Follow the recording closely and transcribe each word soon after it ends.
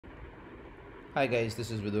Hi guys,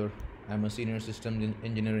 this is Vidur. I'm a senior systems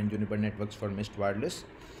engineer in Juniper Networks for Mist Wireless,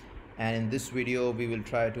 and in this video we will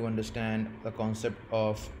try to understand the concept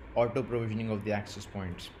of auto provisioning of the access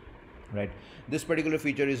points. Right, this particular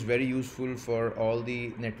feature is very useful for all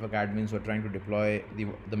the network admins who are trying to deploy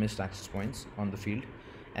the Mist access points on the field,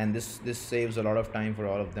 and this saves a lot of time for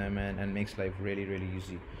all of them and makes life really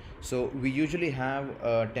easy. So we usually have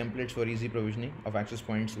templates for easy provisioning of access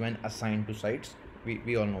points when assigned to sites.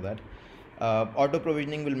 We all know that. Auto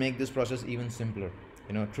provisioning will make this process even simpler.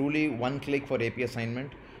 Truly one click for AP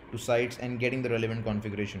assignment to sites and getting the relevant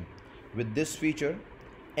configuration. With this feature,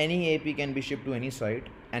 any AP can be shipped to any site,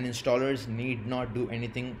 and installers need not do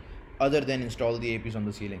anything other than install the APs on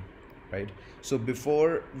the ceiling, right? So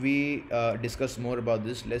before we discuss more about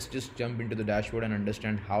this, let's just jump into the dashboard and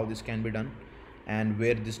understand how this can be done and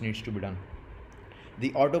where this needs to be done.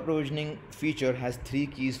 The auto provisioning feature has three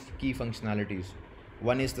key functionalities.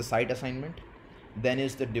 One is the site assignment, then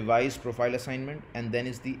is the device profile assignment, and then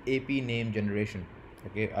is the AP name generation.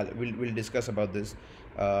 Okay, we'll discuss about this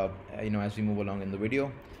as we move along in the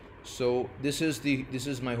video. So this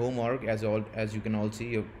is my home org, as you can all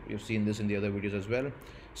see. You've seen this in the other videos as well.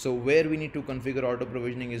 So where we need to configure auto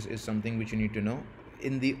provisioning is something which you need to know.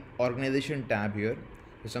 In the organization tab here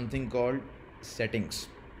is something called settings,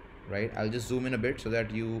 right? I'll just zoom in a bit so that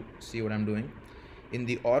you see what I'm doing. In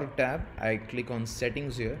the org tab, I click on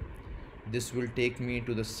settings here. This will take me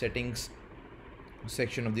to the settings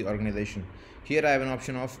section of the organization. Here I have an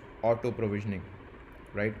option of auto provisioning.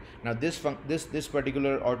 Right now, this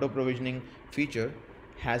particular auto provisioning feature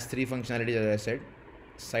has three functionalities, as I said: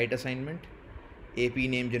 site assignment, AP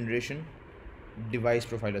name generation, device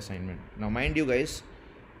profile assignment. Now mind you guys,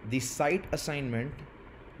 the site assignment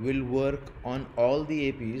will work on all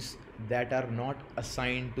the APs that are not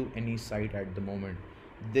assigned to any site at the moment.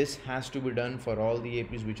 This has to be done for all the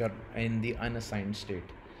APs which are in the unassigned state,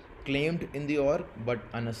 claimed in the org but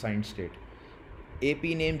unassigned state. AP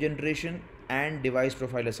name generation and device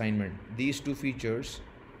profile assignment, these two features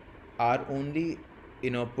are only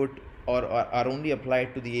put or are only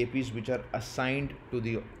applied to the APs which are assigned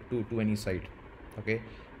to any site. Okay,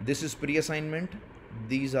 this is pre-assignment,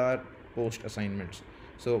 these are post assignments.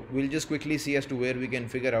 So we'll just quickly see as to where we can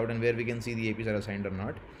figure out and where we can see the APs are assigned or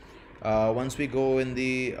not. Once we go in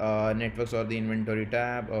the networks or the inventory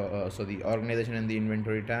tab, so the organization and the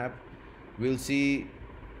inventory tab, we'll see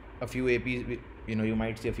a few APs. You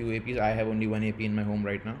might see a few APs. I have only one AP in my home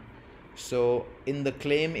right now. So in the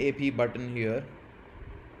claim AP button here,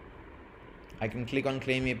 I can click on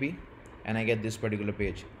claim AP and I get this particular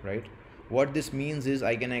page, right? What this means is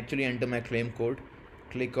I can actually enter my claim code,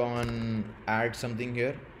 click on add something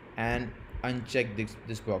here and uncheck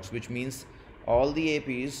this box, which means all the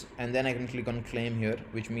APs, and then I can click on claim here,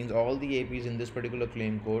 which means all the APs in this particular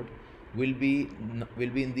claim code will be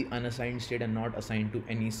in the unassigned state and not assigned to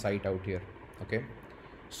any site out here. Okay,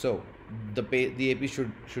 so the AP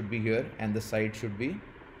should be here and the site should be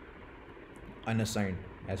unassigned,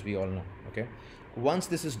 as we all know. Okay, once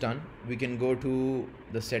this is done, we can go to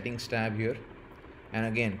the settings tab here and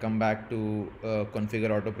again come back to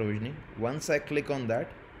configure auto provisioning. Once I click on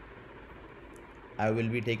that, I will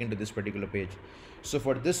be taken to this particular page. So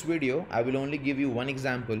for this video, I will only give you one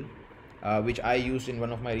example which I used in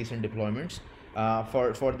one of my recent deployments.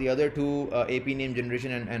 For the other two AP name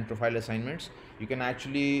generation and profile assignments, you can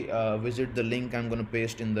actually visit the link I'm going to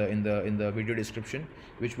paste in the video description,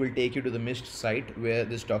 which will take you to the Mist site where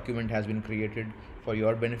this document has been created for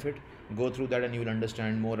your benefit. Go through that and you will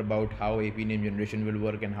understand more about how AP name generation will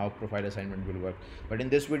work and how profile assignment will work. But in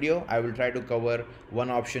this video, I will try to cover one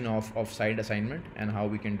option of site assignment and how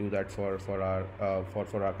we can do that for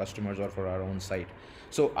our customers or for our own site.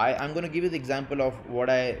 So I'm going to give you the example of what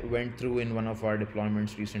I went through in one of our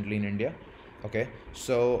deployments recently in India. Okay,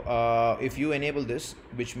 so if you enable this,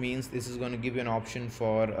 which means this is going to give you an option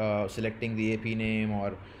for selecting the AP name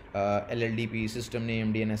or LLDP, system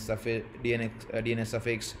name, DNS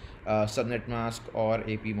suffix, subnet mask, or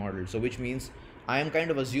AP model. So which means I am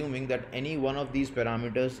kind of assuming that any one of these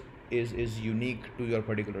parameters is unique to your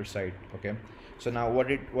particular site. Okay, so now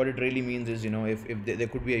what it really means is, if there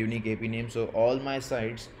could be a unique AP name, so all my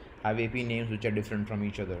sites have AP names which are different from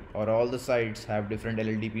each other, or all the sites have different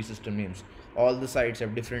LLDP system names, all the sites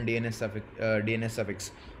have different DNS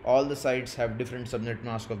suffix, all the sites have different subnet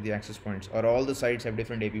mask of the access points, or all the sites have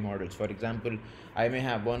different AP models. For example, I may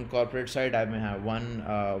have one corporate site, I may have one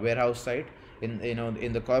warehouse site. In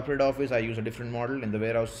the corporate office, I use a different model. In the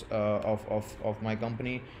warehouse of my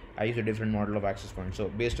company, I use a different model of access point. So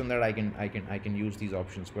based on that, I can use these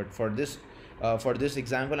options. But for this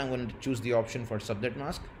example, I'm going to choose the option for subnet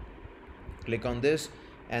mask. Click on this,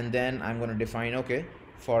 and then I'm going to define, okay,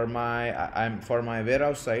 for my for my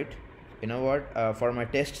warehouse site, you know what, for my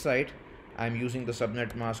test site, I'm using the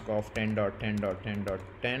subnet mask of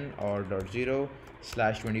 10.10.10.10 or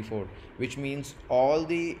 .0/24, which means all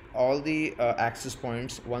the access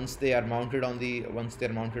points, once they're mounted on the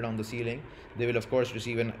ceiling, they will of course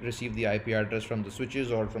receive the IP address from the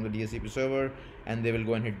switches or from the DHCP server, and they will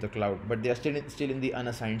go and hit the cloud, but they are still in the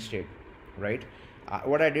unassigned state, right?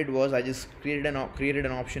 What I did was I just created an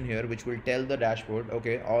option here which will tell the dashboard,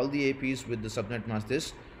 okay, all the APs with the subnet mask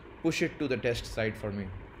this, push it to the test site for me.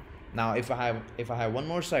 Now if I have one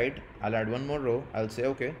more site, I'll add one more row. I'll say,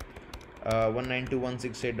 okay,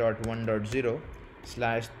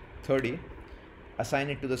 192.168.1.0/30, assign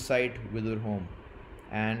it to the site with your home.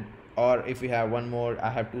 And or if we have one more, I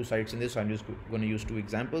have two sites in this, so I'm just going to use two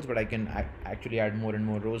examples, but I can actually add more and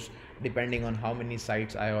more rows depending on how many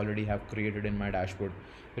sites I already have created in my dashboard.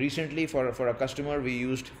 Recently for a customer, we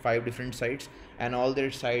used 5 different sites, and all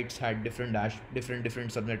their sites had different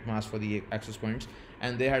subnet masks for the access points,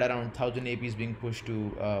 and they had around 1000 APs being pushed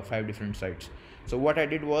to 5 different sites. So what I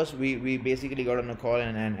did was we basically got on a call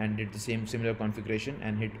and did the similar configuration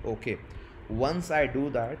and hit OK. Once I do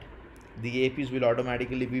that, the APs will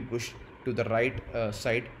automatically be pushed to the right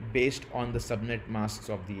site based on the subnet masks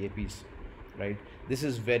of the APs, right? This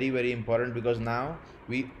is very important, because now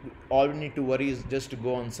all we need to worry is just to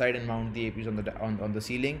go on site and mount the APs on the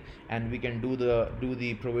ceiling, and we can do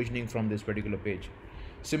the provisioning from this particular page.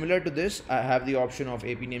 Similar to this, I have the option of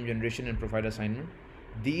AP name generation and profile assignment.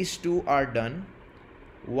 These two are done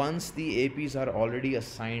once the APs are already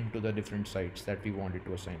assigned to the different sites that we wanted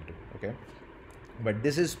to assign to, okay? But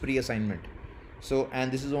this is pre-assignment, so,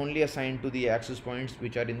 and this is only assigned to the access points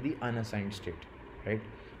which are in the unassigned state, right?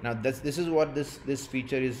 Now this is what this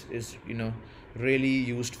feature is really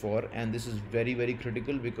used for, and this is very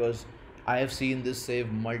critical, because I have seen this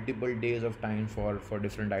save multiple days of time for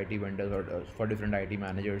different IT vendors or for different IT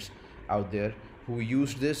managers out there who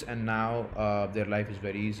used this, and now their life is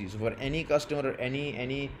very easy. So for any customer or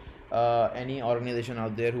any organization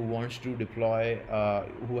out there who wants to deploy,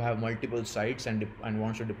 who have multiple sites and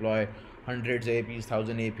wants to deploy hundreds of APs,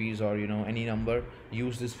 1000 APs, or any number,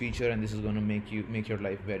 use this feature, and this is going to make your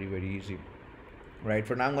life very easy, right?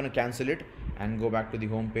 For now, I'm going to cancel it and go back to the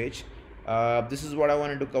home page. This is what I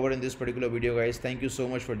wanted to cover in this particular video, guys. Thank you so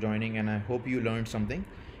much for joining, and I hope you learned something.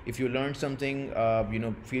 If you learned something,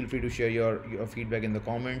 feel free to share your feedback in the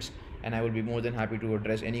comments, and I will be more than happy to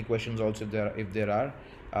address any questions also if there are.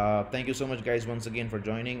 Thank you so much, guys, once again for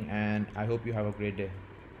joining, and I hope you have a great day.